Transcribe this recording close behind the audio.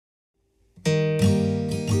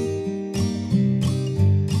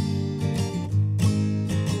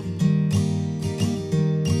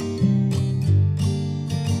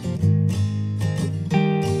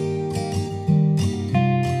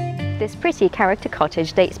pretty character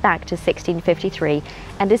cottage dates back to 1653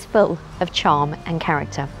 and is full of charm and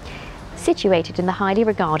character. Situated in the highly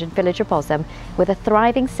regarded village of Bosham, with a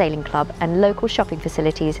thriving sailing club and local shopping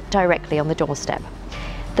facilities directly on the doorstep.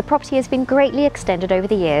 The property has been greatly extended over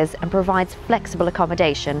the years and provides flexible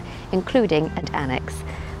accommodation, including an annexe.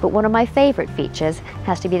 But one of my favourite features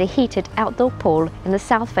has to be the heated outdoor pool in the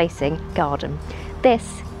south-facing garden.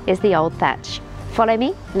 This is the Old Thatch. Follow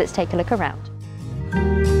me, let's take a look around.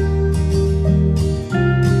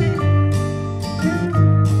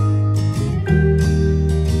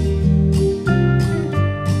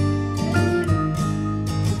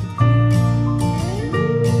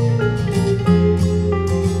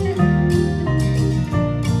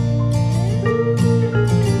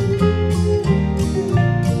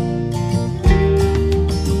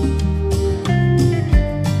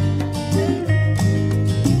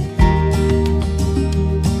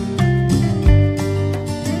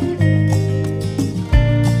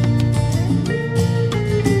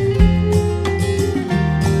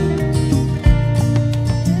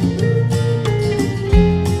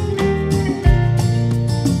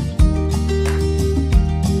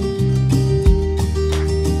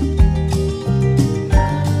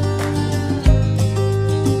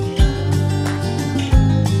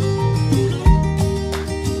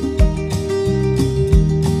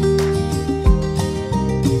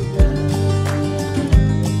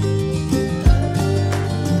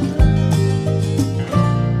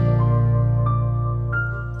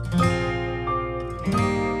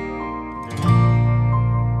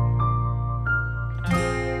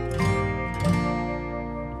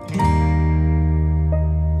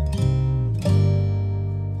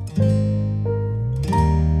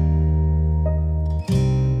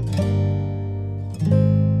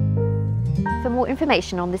 For more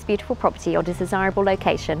information on this beautiful property or desirable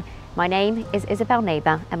location, my name is Isabel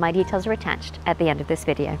Neighbour and my details are attached at the end of this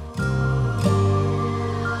video.